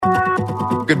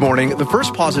Good morning. The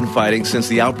first pause in fighting since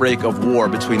the outbreak of war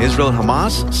between Israel and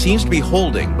Hamas seems to be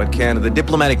holding, but can the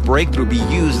diplomatic breakthrough be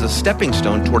used as a stepping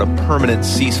stone toward a permanent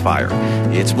ceasefire?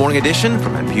 It's Morning Edition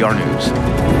from NPR News.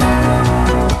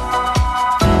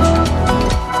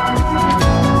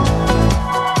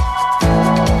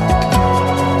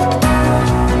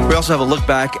 We also have a look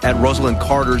back at Rosalynn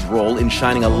Carter's role in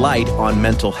shining a light on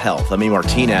mental health. I'm Amy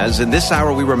Martinez. In this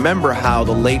hour, we remember how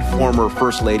the late former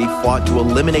First Lady fought to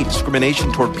eliminate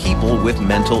discrimination toward people with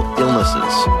mental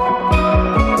illnesses.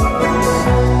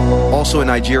 Also in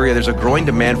Nigeria, there's a growing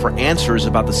demand for answers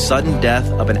about the sudden death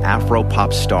of an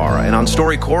Afro-pop star. And on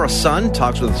StoryCorps, a son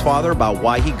talks with his father about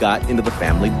why he got into the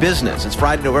family business. It's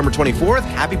Friday, November 24th.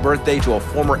 Happy birthday to a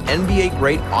former NBA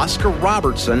great, Oscar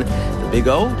Robertson. The Big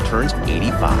O turns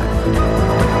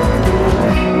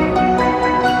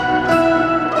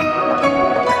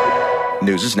 85.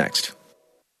 News is next.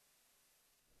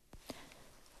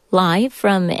 Live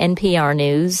from NPR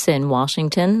News in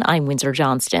Washington, I'm Windsor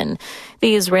Johnston.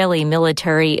 The Israeli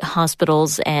military,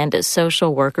 hospitals, and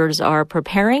social workers are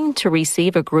preparing to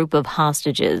receive a group of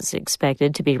hostages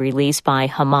expected to be released by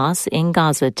Hamas in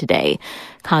Gaza today.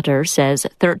 Qatar says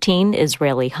 13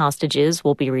 Israeli hostages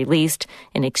will be released.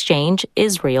 In exchange,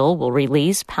 Israel will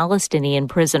release Palestinian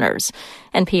prisoners.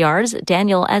 NPR's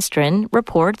Daniel Estrin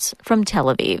reports from Tel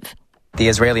Aviv. The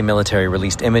Israeli military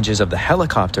released images of the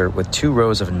helicopter with 2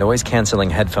 rows of noise-canceling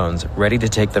headphones ready to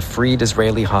take the freed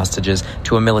Israeli hostages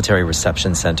to a military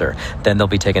reception center. Then they'll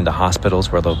be taken to hospitals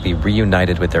where they'll be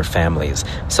reunited with their families.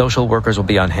 Social workers will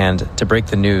be on hand to break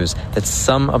the news that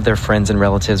some of their friends and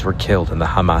relatives were killed in the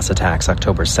Hamas attacks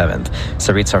October 7th.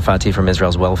 Sarit Sarfati from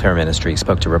Israel's Welfare Ministry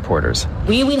spoke to reporters.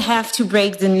 We will have to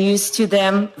break the news to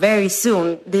them very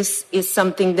soon. This is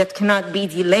something that cannot be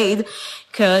delayed,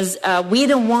 because we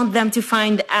don't want them to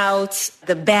find out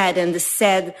the bad and the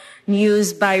sad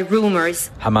news by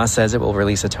rumors. Hamas says it will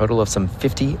release a total of some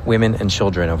 50 women and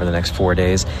children over the next 4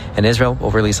 days, and Israel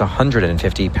will release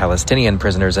 150 Palestinian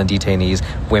prisoners and detainees,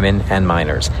 women and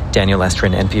minors. Daniel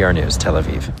Estrin, NPR News, Tel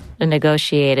Aviv. A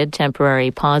negotiated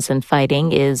temporary pause in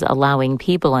fighting is allowing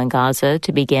people in Gaza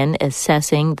to begin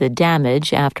assessing the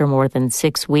damage after more than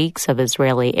 6 weeks of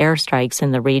Israeli airstrikes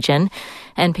in the region.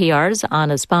 NPR's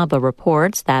Anas Baba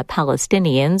reports that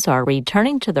Palestinians are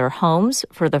returning to their homes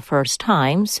for the first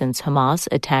time since Hamas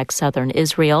attacked southern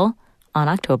Israel on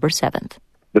October 7th.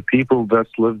 The people that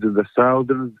lived in the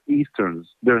southern, easterns,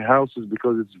 their houses,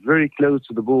 because it's very close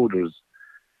to the borders,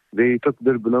 they took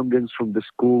their belongings from the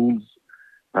schools,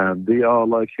 and they are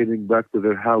like heading back to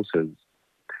their houses.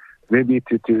 Maybe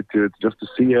to just to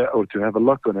see it or to have a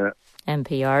look on it.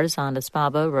 NPR's Anas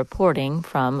Baba reporting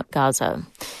from Gaza.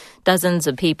 Dozens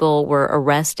of people were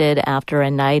arrested after a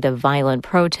night of violent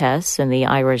protests in the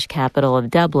Irish capital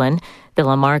of Dublin.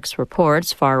 Billa Marks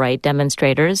reports far-right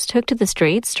demonstrators took to the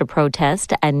streets to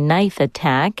protest a knife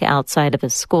attack outside of a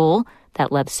school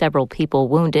that left several people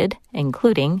wounded,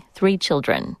 including 3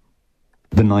 children.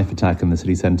 The knife attack in the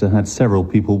city centre had several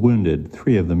people wounded,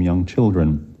 3 of them young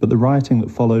children. But the rioting that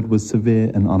followed was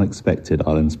severe and unexpected,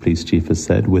 Ireland's police chief has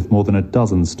said, with more than a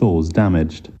dozen stores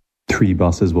damaged. 3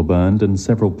 buses were burned and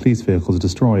several police vehicles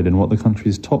destroyed in what the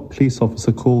country's top police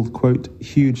officer called, quote,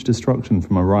 huge destruction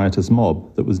from a riotous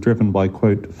mob that was driven by,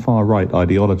 quote, far-right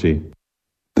ideology.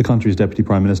 The country's Deputy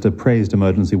Prime Minister praised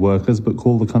emergency workers but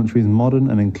called the country's modern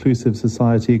and inclusive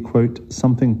society, quote,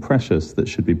 something precious that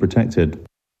should be protected.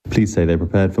 Police say they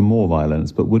prepared for more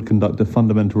violence but would conduct a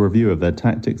fundamental review of their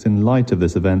tactics in light of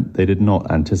this event they did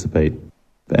not anticipate.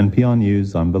 For NPR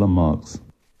News, I'm Billa Marks.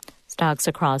 Stocks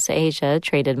across Asia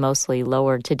traded mostly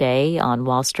lower today. On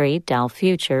Wall Street, Dow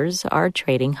futures are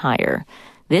trading higher.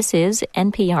 This is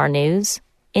NPR News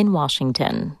in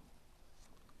Washington.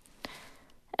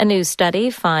 A new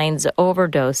study finds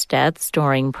overdose deaths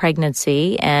during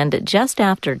pregnancy and just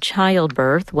after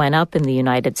childbirth went up in the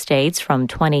United States from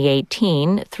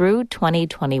 2018 through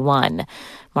 2021.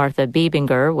 Martha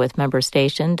Biebinger with member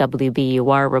station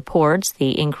WBUR reports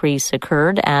the increase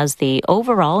occurred as the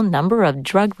overall number of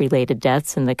drug-related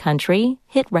deaths in the country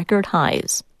hit record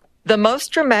highs. The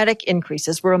most dramatic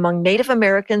increases were among Native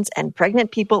Americans and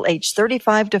pregnant people aged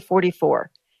 35 to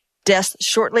 44. Deaths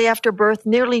shortly after birth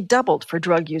nearly doubled for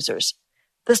drug users.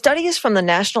 The study is from the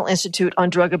National Institute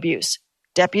on Drug Abuse.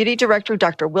 Deputy Director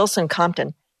Dr. Wilson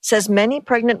Compton says many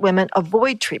pregnant women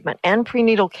avoid treatment and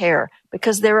prenatal care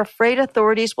because they're afraid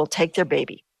authorities will take their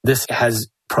baby. This has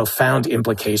profound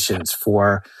implications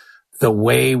for the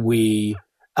way we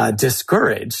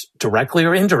discourage, directly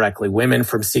or indirectly, women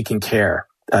from seeking care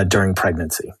during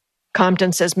pregnancy.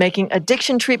 Compton says making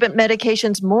addiction treatment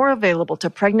medications more available to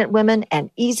pregnant women and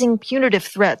easing punitive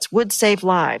threats would save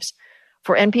lives.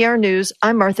 For NPR News,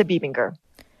 I'm Martha Biebinger.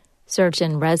 Search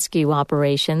and rescue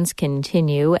operations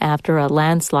continue after a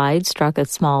landslide struck a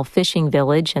small fishing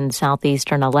village in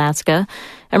southeastern Alaska.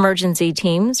 Emergency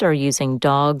teams are using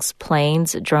dogs,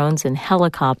 planes, drones, and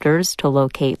helicopters to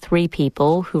locate 3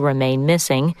 people who remain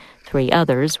missing. 3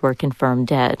 others were confirmed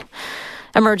dead.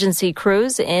 Emergency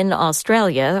crews in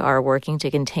Australia are working to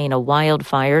contain a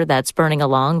wildfire that's burning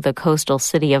along the coastal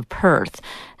city of Perth.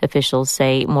 Officials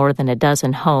say more than a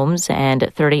dozen homes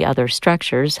and 30 other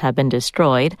structures have been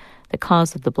destroyed. The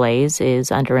cause of the blaze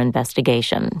is under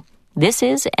investigation. This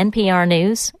is NPR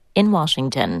News in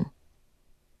Washington.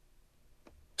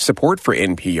 Support for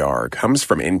NPR comes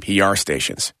from NPR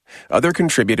stations. Other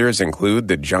contributors include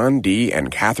the John D. and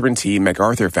Catherine T.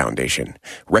 MacArthur Foundation,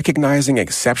 recognizing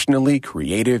exceptionally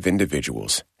creative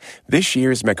individuals. This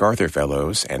year's MacArthur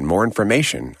Fellows and more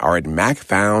information are at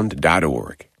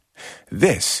macfound.org.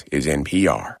 This is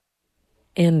NPR.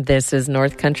 And this is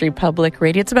North Country Public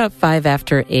Radio. It's about 5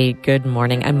 after 8. Good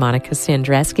morning. I'm Monica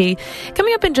Sandreski.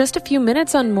 Coming up in just a few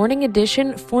minutes on Morning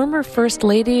Edition, former First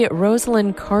Lady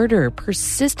Rosalynn Carter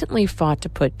persistently fought to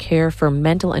put care for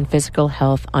mental and physical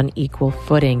health on equal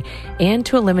footing and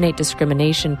to eliminate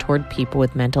discrimination toward people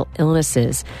with mental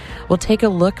illnesses. We'll take a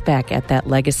look back at that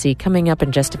legacy coming up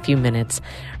in just a few minutes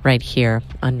right here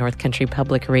on North Country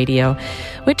Public Radio,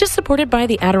 which is supported by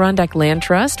the Adirondack Land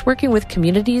Trust, working with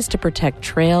communities to protect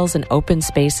trails and open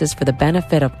spaces for the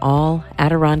benefit of all,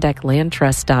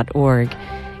 AdirondackLandTrust.org,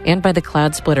 and by the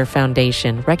Cloud Splitter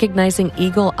Foundation, recognizing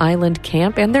Eagle Island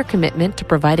Camp and their commitment to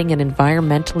providing an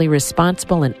environmentally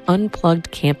responsible and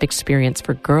unplugged camp experience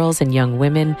for girls and young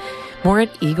women. More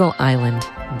at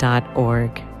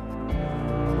eagleisland.org.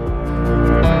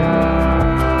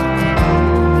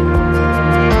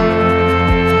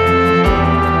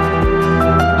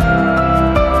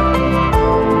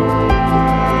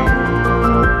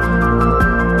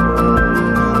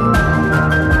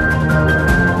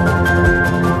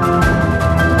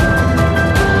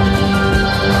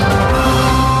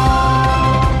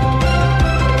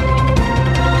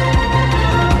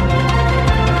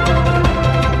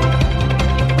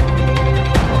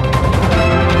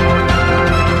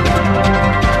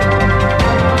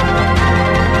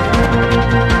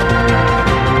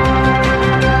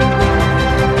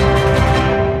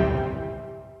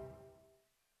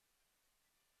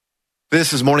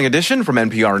 This is Morning Edition from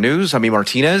NPR News. I'm E.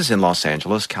 Martinez in Los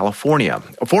Angeles, California.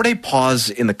 A 4-day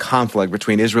pause in the conflict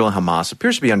between Israel and Hamas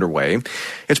appears to be underway.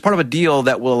 It's part of a deal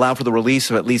that will allow for the release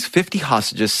of at least 50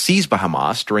 hostages seized by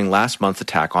Hamas during last month's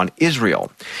attack on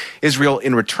Israel. Israel,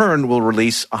 in return, will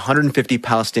release 150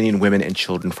 Palestinian women and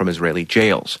children from Israeli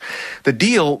jails. The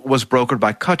deal was brokered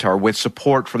by Qatar with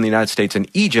support from the United States and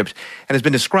Egypt and has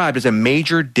been described as a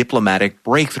major diplomatic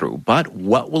breakthrough. But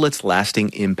what will its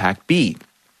lasting impact be?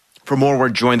 For more, we're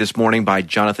joined this morning by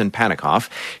Jonathan Panikoff.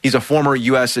 He's a former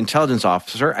U.S. intelligence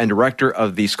officer and director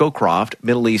of the Scowcroft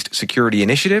Middle East Security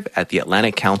Initiative at the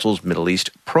Atlantic Council's Middle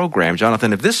East program.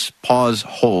 Jonathan, if this pause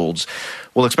holds,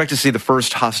 we'll expect to see the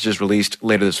first hostages released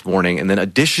later this morning and then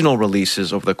additional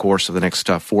releases over the course of the next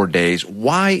 4 days.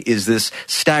 Why is this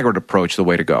staggered approach the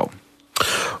way to go?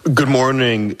 Good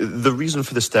morning. The reason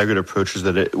for the staggered approach is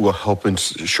that it will help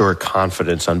ensure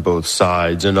confidence on both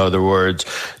sides. In other words,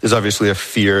 there's obviously a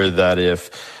fear that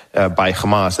by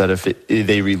Hamas, that if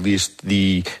they released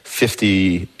the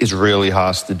 50 Israeli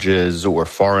hostages or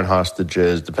foreign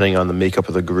hostages, depending on the makeup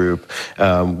of the group,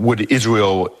 would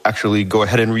Israel actually go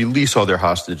ahead and release all their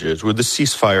hostages? Would the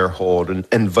ceasefire hold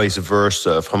and vice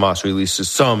versa? If Hamas releases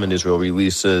some and Israel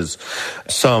releases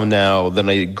some now, then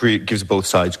it gives both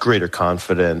sides greater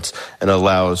confidence and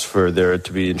allows for there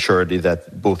to be surety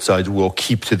that both sides will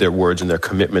keep to their words and their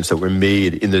commitments that were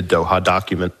made in the Doha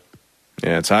document.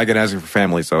 Yeah, it's agonizing for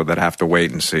families, though, that have to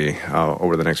wait and see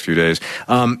over the next few days.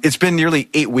 It's been nearly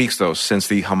 8 weeks, though, since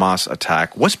the Hamas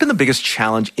attack. What's been the biggest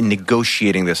challenge in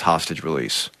negotiating this hostage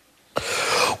release?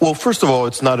 Well, first of all,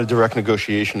 it's not a direct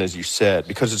negotiation, as you said,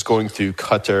 because it's going through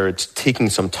Qatar. It's taking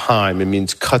some time. It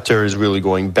means Qatar is really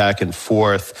going back and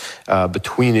forth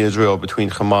between Israel, between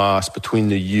Hamas, between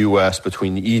the U.S.,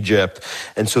 between Egypt.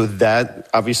 And so that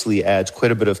obviously adds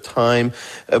quite a bit of time.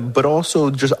 But also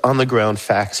just on the ground,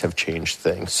 facts have changed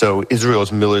things. So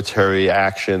Israel's military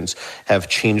actions have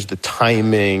changed the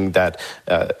timing that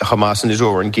Hamas and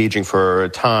Israel were engaging for a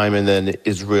time. And then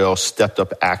Israel stepped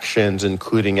up actions,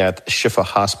 including at Shifa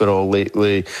Hospital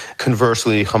lately.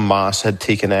 Conversely, Hamas had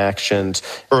taken actions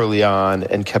early on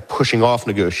and kept pushing off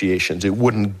negotiations. It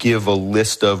wouldn't give a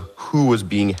list of who was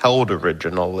being held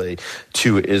originally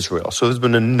to Israel. So there's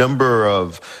been a number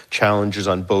of challenges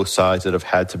on both sides that have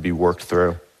had to be worked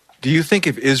through. Do you think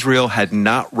if Israel had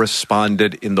not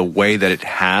responded in the way that it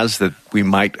has, that we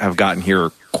might have gotten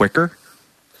here quicker?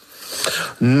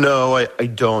 No, I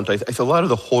don't. I think a lot of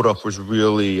the holdup was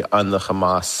really on the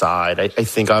Hamas side. I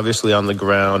think obviously on the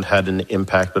ground had an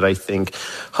impact, but I think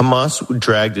Hamas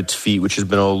dragged its feet, which has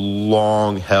been a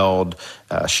long-held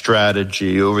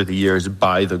strategy over the years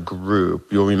by the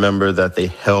group. You'll remember that they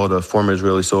held a former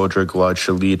Israeli soldier, Gilad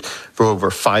Shalit, for over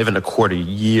 5.25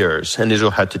 years, and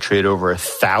Israel had to trade over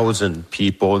 1,000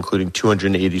 people, including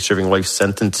 280 serving life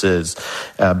sentences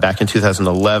back in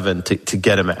 2011 to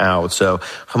get him out. So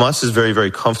Hamas is very,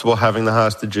 very comfortable having the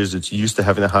hostages. It's used to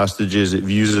having the hostages. It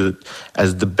views it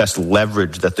as the best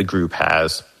leverage that the group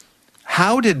has.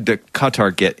 How did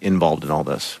Qatar get involved in all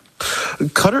this?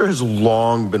 Qatar has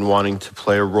long been wanting to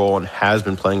play a role and has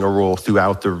been playing a role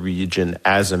throughout the region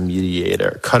as a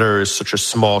mediator. Qatar is such a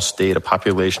small state, a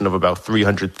population of about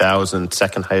 300,000,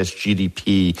 second highest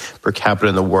GDP per capita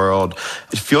in the world.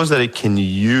 It feels that it can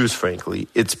use, frankly,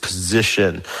 its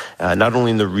position, not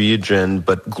only in the region,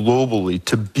 but globally,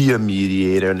 to be a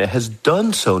mediator. And it has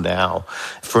done so now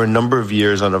for a number of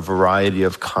years on a variety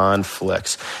of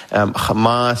conflicts.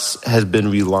 Hamas has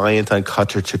been reliant on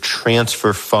Qatar to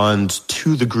transfer funds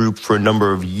to the group for a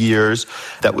number of years.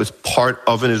 That was part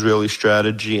of an Israeli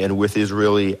strategy, and with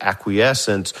Israeli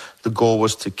acquiescence, the goal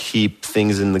was to keep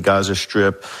things in the Gaza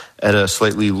Strip at a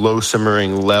slightly low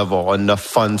simmering level, enough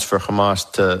funds for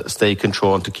Hamas to stay in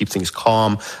control and to keep things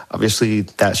calm. Obviously,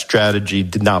 that strategy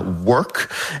did not work,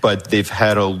 but they've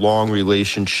had a long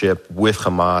relationship with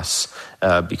Hamas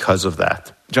because of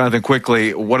that. Jonathan,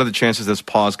 quickly, what are the chances this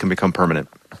pause can become permanent?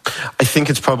 I think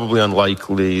it's probably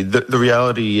unlikely. The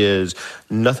reality is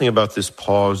nothing about this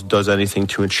pause does anything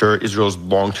to ensure Israel's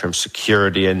long-term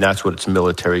security, and that's what its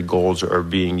military goals are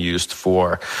being used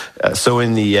for. So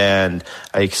in the end,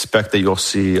 I expect that you'll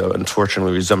see,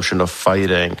 unfortunately, resumption of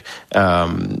fighting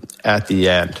at the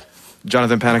end.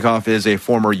 Jonathan Panikoff is a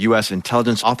former U.S.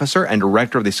 intelligence officer and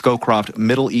director of the Scowcroft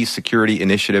Middle East Security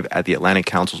Initiative at the Atlantic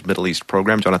Council's Middle East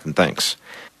program. Jonathan, thanks.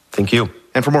 Thank you.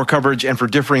 And for more coverage and for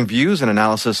differing views and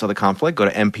analysis of the conflict, go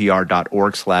to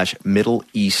npr.org/Middle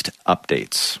East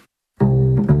Updates.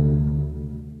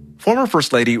 Former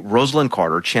First Lady Rosalynn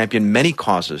Carter championed many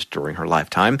causes during her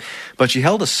lifetime, but she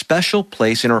held a special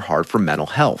place in her heart for mental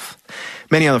health.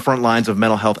 Many on the front lines of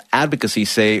mental health advocacy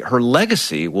say her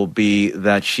legacy will be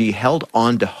that she held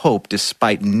on to hope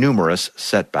despite numerous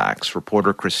setbacks.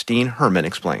 Reporter Christine Herman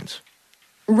explains.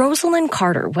 Rosalynn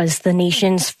Carter was the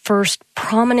nation's first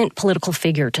prominent political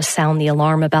figure to sound the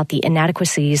alarm about the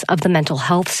inadequacies of the mental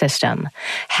health system.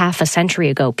 Half a century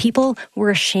ago, people were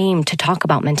ashamed to talk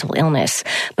about mental illness,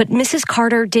 but Mrs.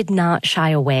 Carter did not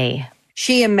shy away.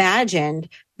 She imagined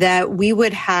that we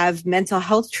would have mental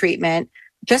health treatment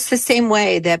just the same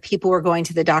way that people were going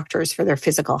to the doctors for their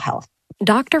physical health.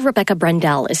 Dr. Rebecca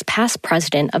Brendel is past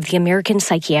president of the American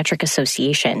Psychiatric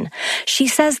Association. She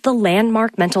says the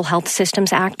landmark Mental Health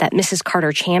Systems Act that Mrs.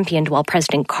 Carter championed while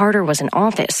President Carter was in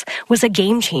office was a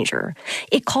game changer.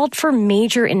 It called for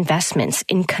major investments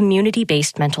in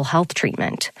community-based mental health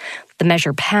treatment. The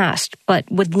measure passed, but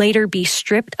would later be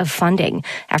stripped of funding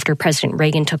after President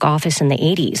Reagan took office in the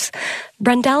 80s.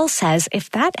 Brendel says if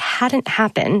that hadn't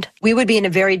happened, we would be in a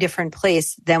very different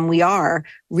place than we are,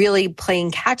 really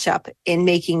playing catch up in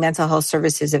making mental health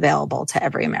services available to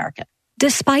every American.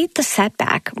 Despite the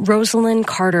setback, Rosalynn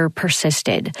Carter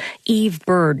persisted. Eve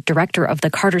Bird, director of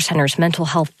the Carter Center's mental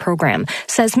health program,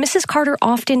 says Mrs. Carter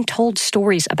often told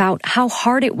stories about how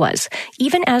hard it was,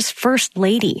 even as First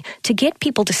Lady, to get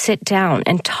people to sit down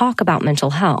and talk about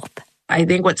mental health. I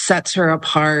think what sets her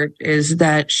apart is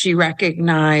that she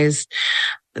recognized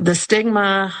the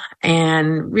stigma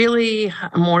and really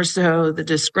more so the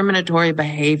discriminatory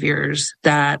behaviors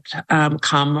that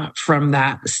come from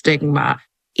that stigma.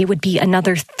 It would be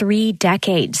another 3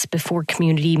 decades before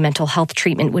community mental health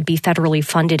treatment would be federally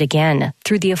funded again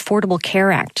through the Affordable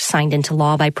Care Act signed into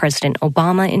law by President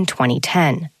Obama in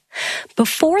 2010.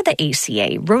 Before the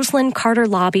ACA, Rosalynn Carter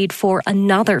lobbied for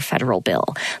another federal bill,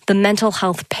 the Mental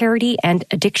Health Parity and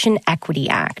Addiction Equity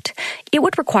Act. It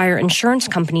would require insurance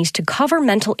companies to cover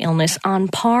mental illness on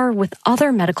par with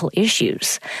other medical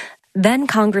issues. Then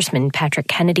Congressman Patrick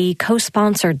Kennedy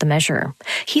co-sponsored the measure.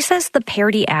 He says the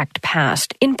Parity Act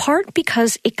passed in part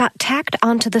because it got tacked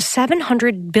onto the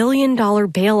 $700 billion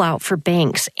bailout for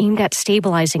banks aimed at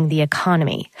stabilizing the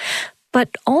economy,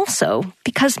 but also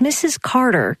because Mrs.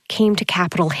 Carter came to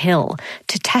Capitol Hill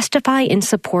to testify in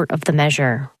support of the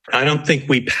measure. I don't think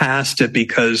we passed it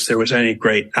because there was any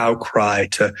great outcry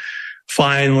to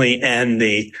finally end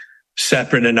the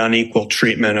separate and unequal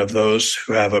treatment of those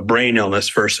who have a brain illness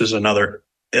versus another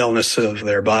illness of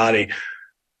their body.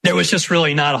 there was just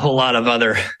really not a whole lot of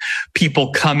other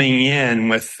people coming in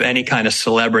with any kind of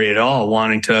celebrity at all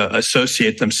wanting to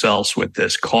associate themselves with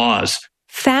this cause.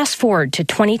 Fast forward to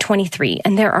 2023,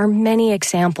 and there are many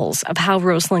examples of how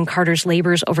Rosalynn Carter's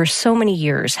labors over so many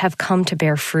years have come to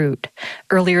bear fruit.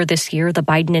 Earlier this year, the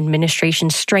Biden administration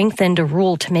strengthened a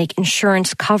rule to make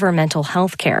insurance cover mental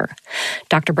health care.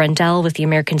 Dr. Brendel with the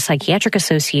American Psychiatric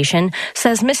Association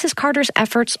says Mrs. Carter's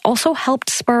efforts also helped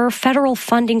spur federal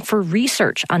funding for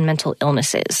research on mental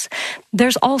illnesses.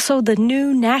 There's also the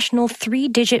new national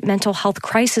 3-digit mental health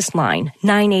crisis line,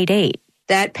 988.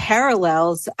 That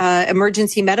parallels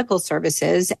emergency medical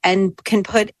services and can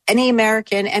put any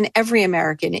American and every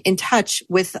American in touch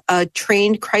with a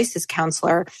trained crisis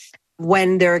counselor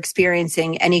when they're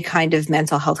experiencing any kind of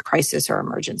mental health crisis or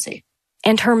emergency.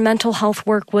 And her mental health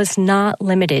work was not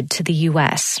limited to the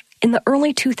U.S. In the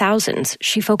early 2000s,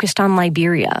 she focused on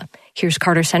Liberia. Here's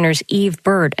Carter Center's Eve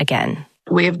Bird again.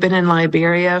 We have been in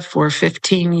Liberia for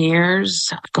 15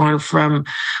 years, going from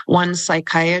one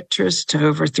psychiatrist to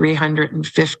over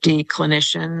 350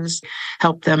 clinicians,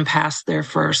 helped them pass their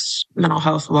first mental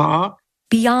health law.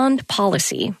 Beyond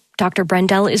policy, Dr.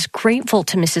 Brendel is grateful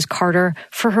to Mrs. Carter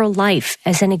for her life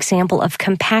as an example of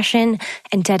compassion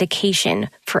and dedication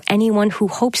for anyone who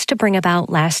hopes to bring about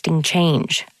lasting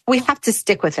change. We have to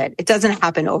stick with it. It doesn't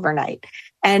happen overnight.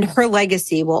 And her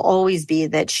legacy will always be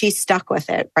that she stuck with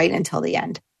it right until the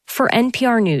end. For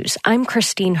NPR News, I'm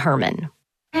Christine Herman.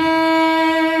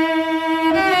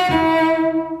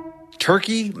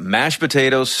 Turkey, mashed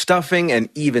potatoes, stuffing, and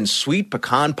even sweet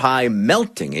pecan pie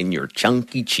melting in your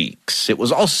chunky cheeks. It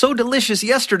was all so delicious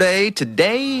yesterday.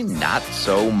 Today, not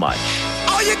so much.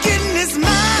 All you're getting is mine.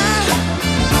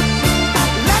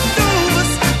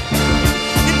 Leftovers.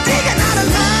 You're digging out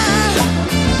of line.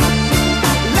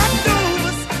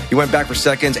 You went back for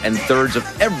seconds and thirds of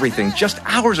everything just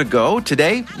hours ago.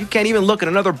 Today, you can't even look at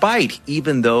another bite,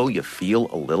 even though you feel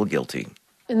a little guilty.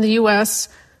 In the U.S.,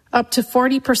 up to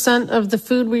 40% of the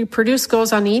food we produce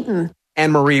goes uneaten.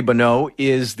 Anne-Marie Bonneau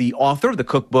is the author of the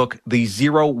cookbook, The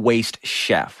Zero Waste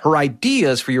Chef. Her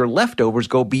ideas for your leftovers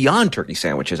go beyond turkey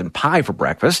sandwiches and pie for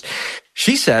breakfast.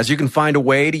 She says you can find a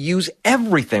way to use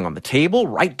everything on the table,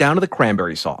 right down to the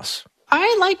cranberry sauce.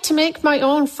 I like to make my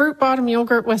own fruit bottom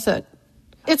yogurt with it.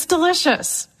 It's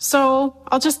delicious. So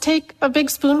I'll just take a big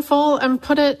spoonful and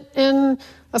put it in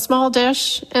a small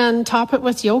dish and top it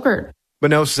with yogurt.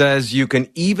 Bonneau says you can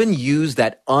even use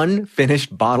that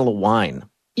unfinished bottle of wine.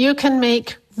 You can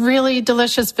make really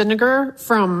delicious vinegar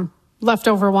from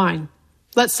leftover wine.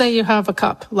 Let's say you have a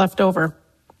cup left over.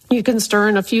 You can stir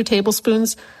in a few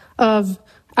tablespoons of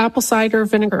apple cider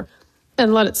vinegar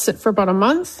and let it sit for about a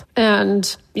month,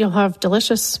 and you'll have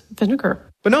delicious vinegar.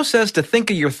 Bonneau says to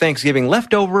think of your Thanksgiving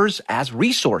leftovers as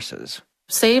resources.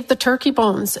 Save the turkey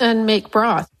bones and make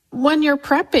broth. When you're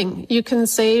prepping, you can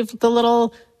save the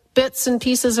little bits and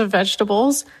pieces of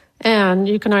vegetables, and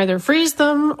you can either freeze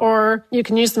them or you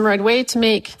can use them right away to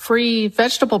make free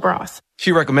vegetable broth.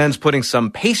 She recommends putting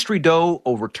some pastry dough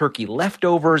over turkey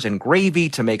leftovers and gravy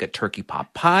to make a turkey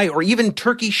pot pie, or even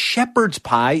turkey shepherd's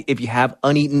pie if you have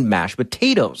uneaten mashed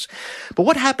potatoes. But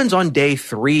what happens on day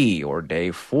 3 or day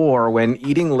 4 when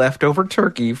eating leftover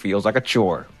turkey feels like a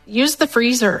chore? Use the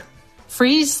freezer.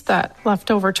 Freeze that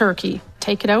leftover turkey.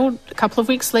 Take it out a couple of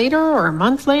weeks later or a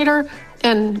month later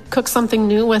and cook something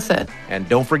new with it. And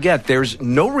don't forget, there's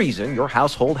no reason your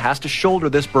household has to shoulder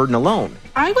this burden alone.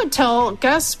 I would tell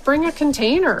guests, bring a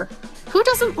container. Who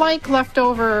doesn't like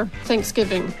leftover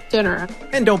Thanksgiving dinner?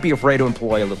 And don't be afraid to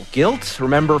employ a little guilt.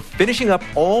 Remember, finishing up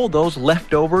all those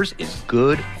leftovers is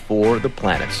good for the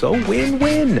planet. So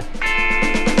win-win.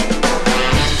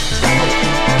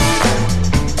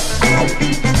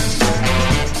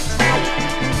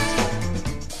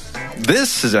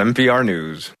 This is NPR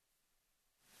News.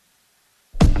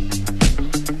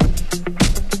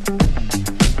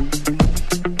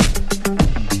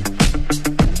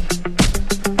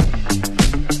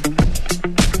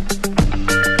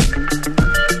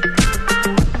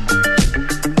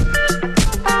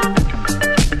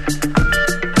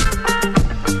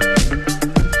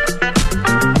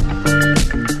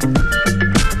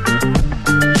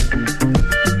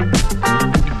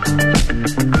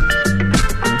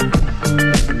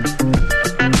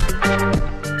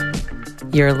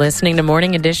 You're listening to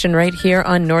Morning Edition right here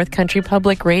on North Country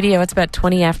Public Radio. It's about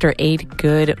 20 after 8.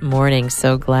 Good morning.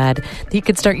 So glad that you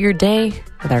could start your day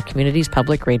with our community's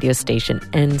public radio station,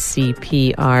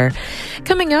 NCPR.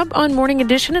 Coming up on Morning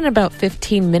Edition in about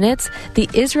 15 minutes, the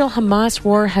Israel-Hamas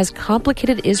war has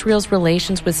complicated Israel's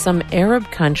relations with some Arab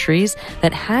countries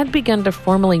that had begun to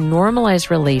formally normalize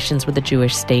relations with the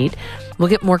Jewish state. We'll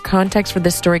get more context for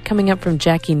this story coming up from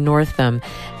Jackie Northam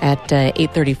at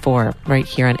 8:34 right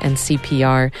here on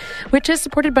NCPR, which is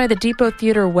supported by the Depot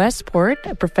Theater Westport,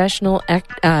 a professional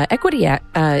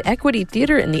equity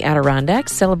theater in the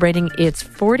Adirondacks, celebrating its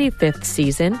 45th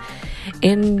season,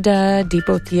 and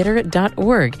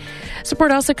depottheater.org.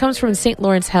 Support also comes from St.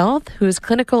 Lawrence Health, whose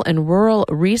clinical and rural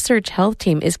research health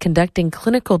team is conducting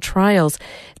clinical trials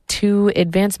to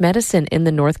advance medicine in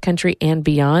the North Country and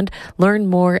beyond. Learn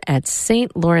more at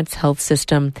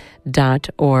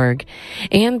stlawrencehealthsystem.org.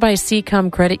 And by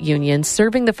Seacom Credit Union,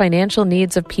 serving the financial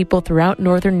needs of people throughout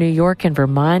northern New York and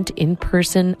Vermont in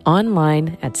person,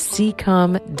 online at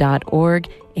seacom.org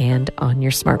and on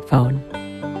your smartphone.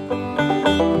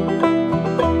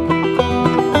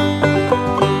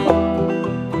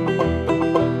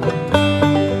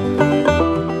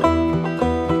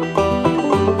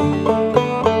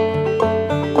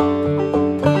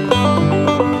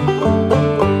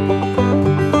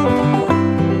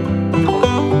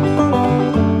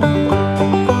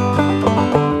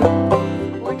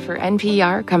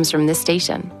 NPR comes from this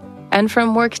station and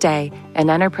from Workday, an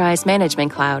enterprise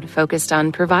management cloud focused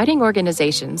on providing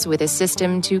organizations with a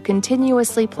system to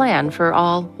continuously plan for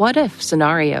all what-if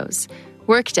scenarios.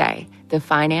 Workday, the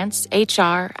finance,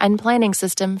 HR, and planning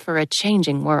system for a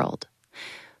changing world.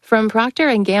 From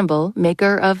Procter & Gamble,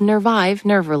 maker of Nervive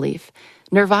Nerve Relief.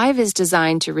 Nervive is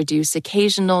designed to reduce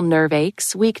occasional nerve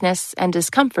aches, weakness, and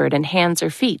discomfort in hands or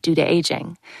feet due to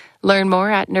aging. Learn more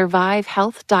at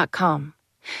nervivehealth.com.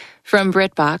 From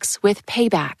BritBox with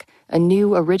Payback, a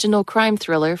new original crime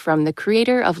thriller from the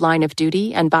creator of Line of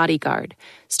Duty and Bodyguard,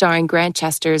 starring Grant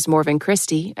Chester's Morven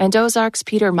Christie and Ozark's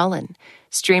Peter Mullen,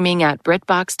 streaming at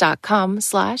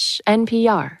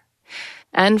BritBox.com/NPR.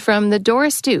 And from the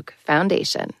Doris Duke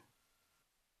Foundation.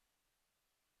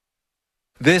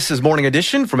 This is Morning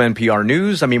Edition from NPR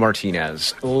News. I'm E.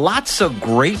 Martinez. Lots of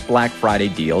great Black Friday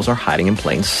deals are hiding in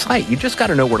plain sight. You just got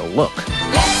to know where to look.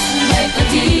 Let's make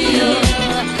a deal.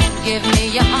 Give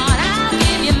me your heart, I'll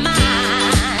give you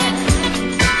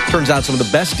mine. Turns out some of the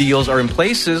best deals are in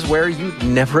places where you'd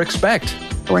never expect.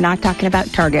 We're not talking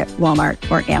about Target, Walmart,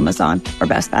 or Amazon, or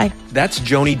Best Buy. That's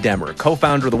Joni Demer,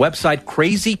 co-founder of the website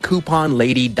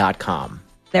crazycouponlady.com.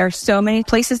 There are so many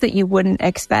places that you wouldn't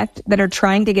expect that are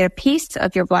trying to get a piece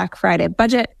of your Black Friday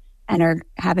budget and are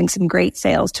having some great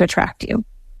sales to attract you.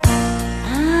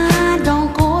 I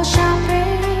don't go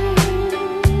shopping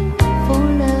for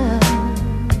love.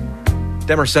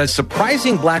 Demer says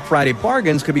surprising Black Friday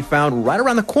bargains could be found right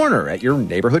around the corner at your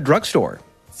neighborhood drugstore.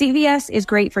 CVS is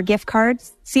great for gift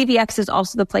cards. CVX is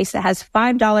also the place that has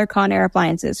 $5 Conair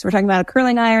appliances. So we're talking about a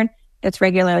curling iron that's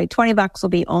regularly $20 will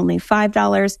be only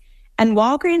 $5. And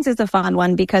Walgreens is a fun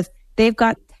one because they've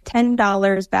got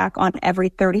 $10 back on every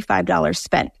 $35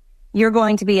 spent. You're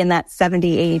going to be in that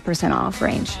 70-80% off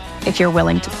range if you're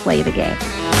willing to play the game.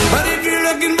 But if you're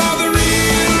looking for the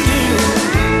real deal,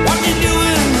 what you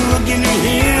doing looking at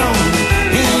him?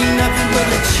 He ain't nothing but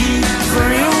a cheap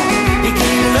thrill. He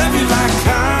can't love you like I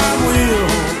will.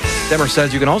 Demer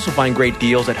says you can also find great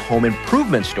deals at home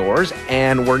improvement stores,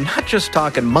 and we're not just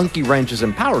talking monkey wrenches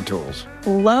and power tools.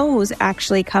 Lowe's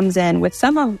actually comes in with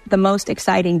some of the most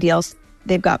exciting deals.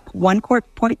 They've got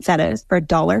 1-quart poinsettias for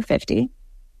 $1.50.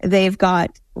 They've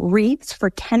got wreaths for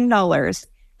 $10,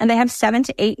 and they have 7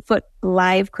 to 8 foot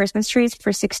live Christmas trees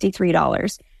for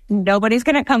 $63. Nobody's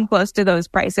going to come close to those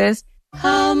prices.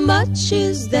 How much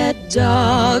is that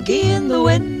dog in the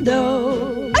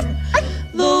window?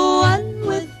 The one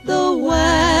with the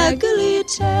waggly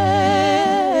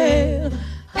tail.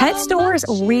 Pet stores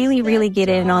really, really get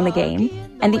in on the game.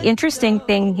 And the interesting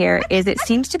thing here is it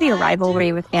seems to be a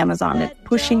rivalry with Amazon that's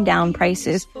pushing down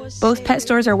prices. Both pet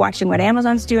stores are watching what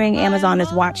Amazon's doing. Amazon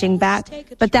is watching back.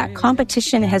 But that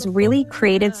competition has really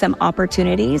created some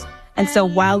opportunities. And so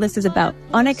while this is about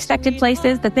unexpected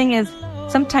places, the thing is,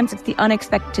 sometimes it's the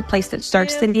unexpected place that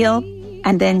starts the deal.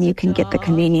 And then you can get the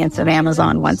convenience of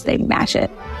Amazon once they match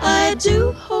it. I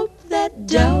do hope that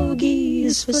doggy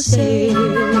is for sale.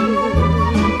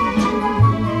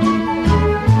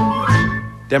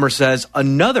 Demer says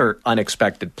another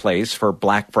unexpected place for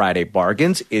Black Friday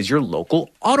bargains is your local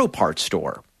auto parts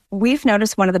store. We've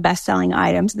noticed one of the best-selling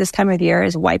items this time of year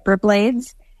is wiper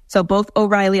blades. So both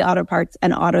O'Reilly Auto Parts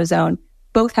and AutoZone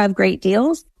both have great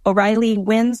deals. O'Reilly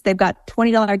wins. They've got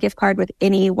 $20 gift card with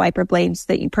any wiper blades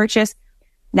that you purchase.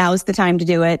 Now's the time to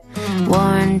do it.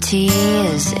 Warranty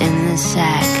is in the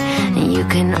sack, and you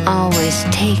can always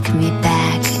take me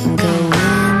back and go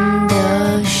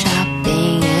window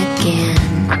shopping again.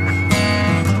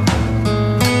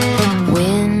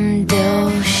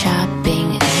 Window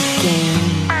shopping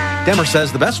again. Demmer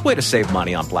says the best way to save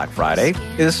money on Black Friday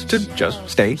is to just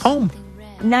stay home.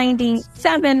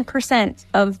 97%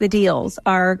 of the deals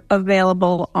are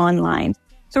available online.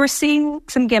 So we're seeing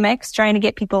some gimmicks trying to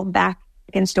get people back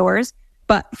in stores.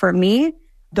 But for me,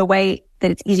 the way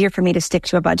that it's easier for me to stick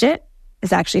to a budget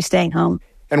is actually staying home.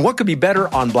 And what could be better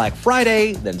on Black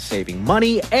Friday than saving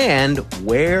money and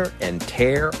wear and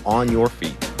tear on your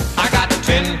feet? I got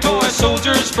 10 toy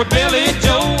soldiers for Billy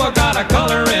Joe. I got a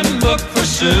coloring book for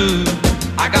Sue.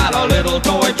 I got a little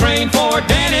toy train for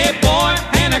Danny Boy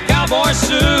and a cowboy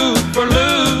suit for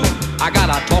Lou. I got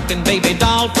a talking baby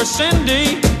doll for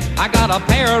Cindy. I got a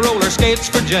pair of roller skates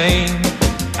for Jane.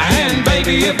 And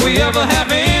baby, if we ever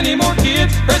have any more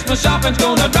kids, Christmas shopping's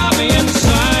gonna drive me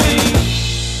insane.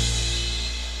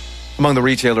 Among the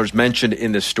retailers mentioned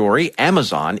in this story,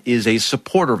 Amazon is a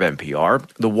supporter of NPR.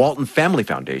 The Walton Family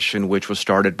Foundation, which was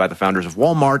started by the founders of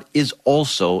Walmart, is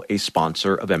also a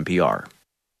sponsor of NPR.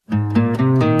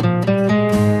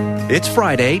 It's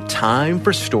Friday, time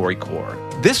for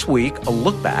StoryCorps. This week, a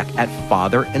look back at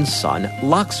father and son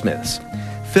locksmiths.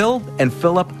 Phil and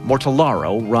Philip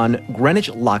Mortellaro run Greenwich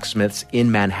Locksmiths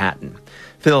in Manhattan.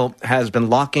 Phil has been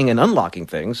locking and unlocking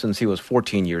things since he was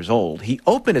 14 years old. He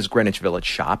opened his Greenwich Village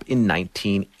shop in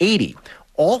 1980.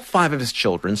 All 5 of his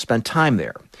children spent time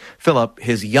there. Philip,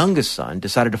 his youngest son,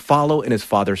 decided to follow in his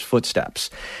father's footsteps.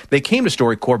 They came to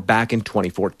StoryCorps back in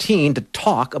 2014 to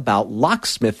talk about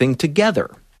locksmithing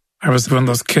together. I was one of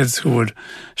those kids who would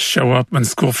show up when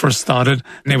school first started,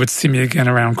 and they would see me again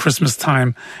around Christmas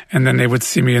time, and then they would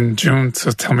see me in June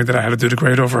to tell me that I had to do the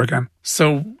grade over again.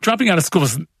 So dropping out of school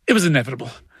was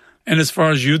inevitable. And as far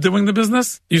as you doing the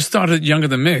business, you started younger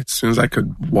than me. As soon as I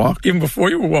could walk. Even before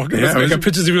you were walking. Yeah, I got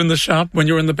pictures of you in the shop when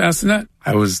you were in the bassinet.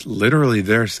 I was literally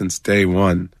there since day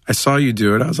one. I saw you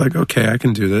do it. I was like, okay, I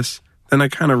can do this. Then I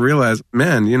kind of realized,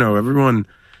 man, everyone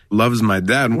loves my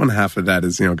dad. One half of that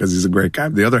is, because he's a great guy.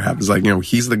 The other half is like,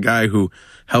 he's the guy who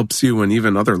helps you when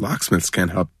even other locksmiths can't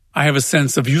help. I have a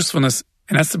sense of usefulness,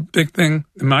 and that's the big thing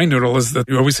in my noodle is that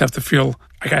you always have to feel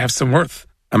like I have some worth.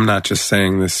 I'm not just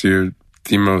saying this. You're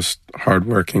the most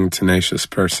hardworking, tenacious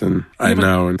person I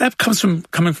know. And that comes from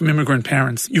coming from immigrant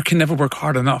parents. You can never work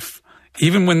hard enough.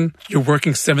 Even when you're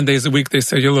working 7 days a week, they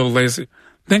say you're a little lazy.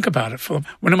 Think about it, Philip.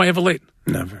 When am I ever late?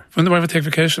 Never. When do I ever take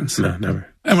vacations? No, never.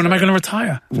 And when am I going to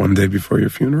retire? One day before your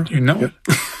funeral. You know it.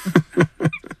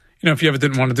 If you ever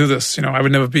didn't want to do this, I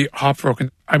would never be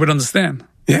heartbroken. I would understand.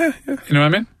 Yeah. You know what I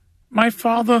mean? My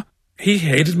father, he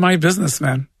hated my business,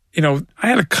 man. I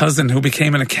had a cousin who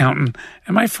became an accountant,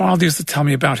 and my father used to tell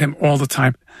me about him all the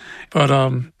time. But I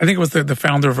think it was the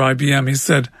founder of IBM. He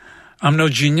said, I'm no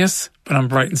genius, but I'm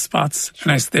bright in spots,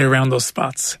 and I stay around those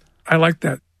spots. I like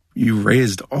that. You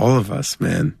raised all of us,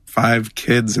 man. 5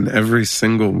 kids, and every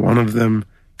single one of them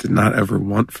did not ever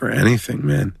want for anything,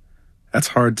 man. That's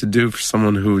hard to do for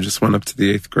someone who just went up to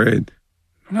the 8th grade.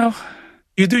 Well,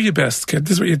 you do your best, kid.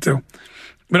 This is what you do.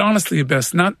 But honestly, your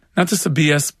best, not just a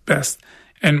BS best.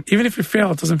 And even if you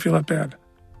fail, it doesn't feel that bad.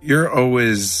 You're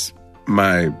always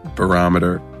my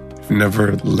barometer. You've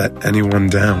never let anyone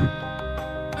down.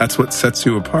 That's what sets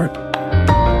you apart.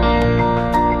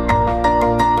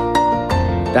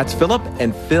 That's Philip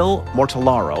and Phil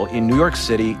Mortellaro in New York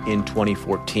City in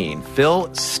 2014.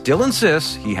 Phil still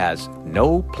insists he has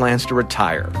no plans to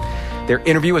retire. Their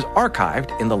interview is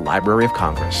archived in the Library of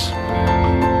Congress.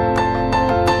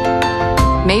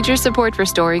 Major support for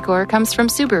StoryCorps comes from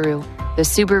Subaru. The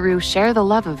Subaru Share the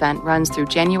Love event runs through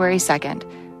January 2nd.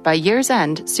 By year's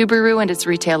end, Subaru and its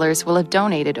retailers will have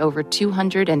donated over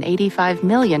 $285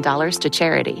 million to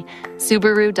charity.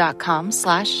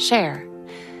 Subaru.com/share.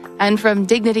 And from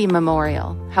Dignity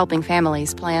Memorial, helping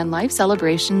families plan life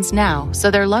celebrations now so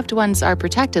their loved ones are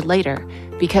protected later,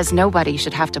 because nobody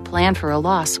should have to plan for a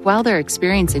loss while they're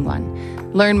experiencing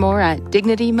one. Learn more at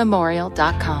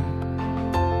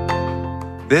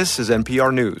dignitymemorial.com. This is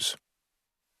NPR News.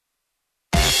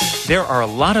 There are a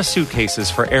lot of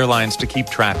suitcases for airlines to keep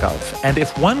track of, and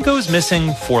if one goes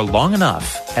missing for long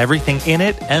enough, everything in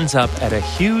it ends up at a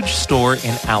huge store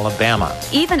in Alabama.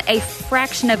 Even a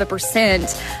fraction of a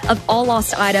percent of all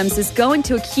lost items is going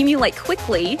to accumulate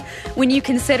quickly when you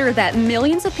consider that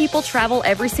millions of people travel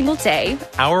every single day.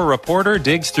 Our reporter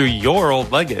digs through your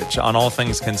old luggage on All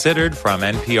Things Considered from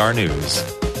NPR News.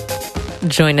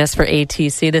 Join us for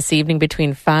ATC this evening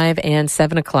between 5 and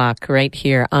 7 o'clock right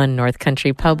here on North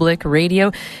Country Public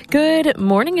Radio. Good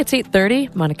morning. It's 8:30.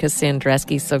 Monica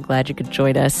Sandreski, so glad you could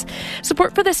join us.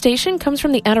 Support for the station comes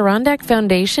from the Adirondack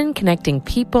Foundation, connecting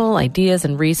people, ideas,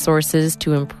 and resources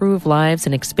to improve lives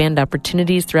and expand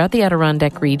opportunities throughout the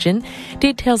Adirondack region.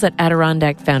 Details at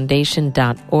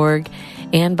adirondackfoundation.org.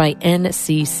 And by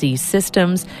NCC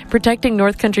Systems, protecting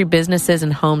North Country businesses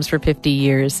and homes for 50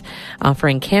 years.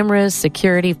 Offering cameras,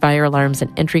 security, fire alarms,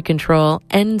 and entry control,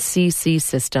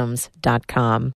 nccsystems.com.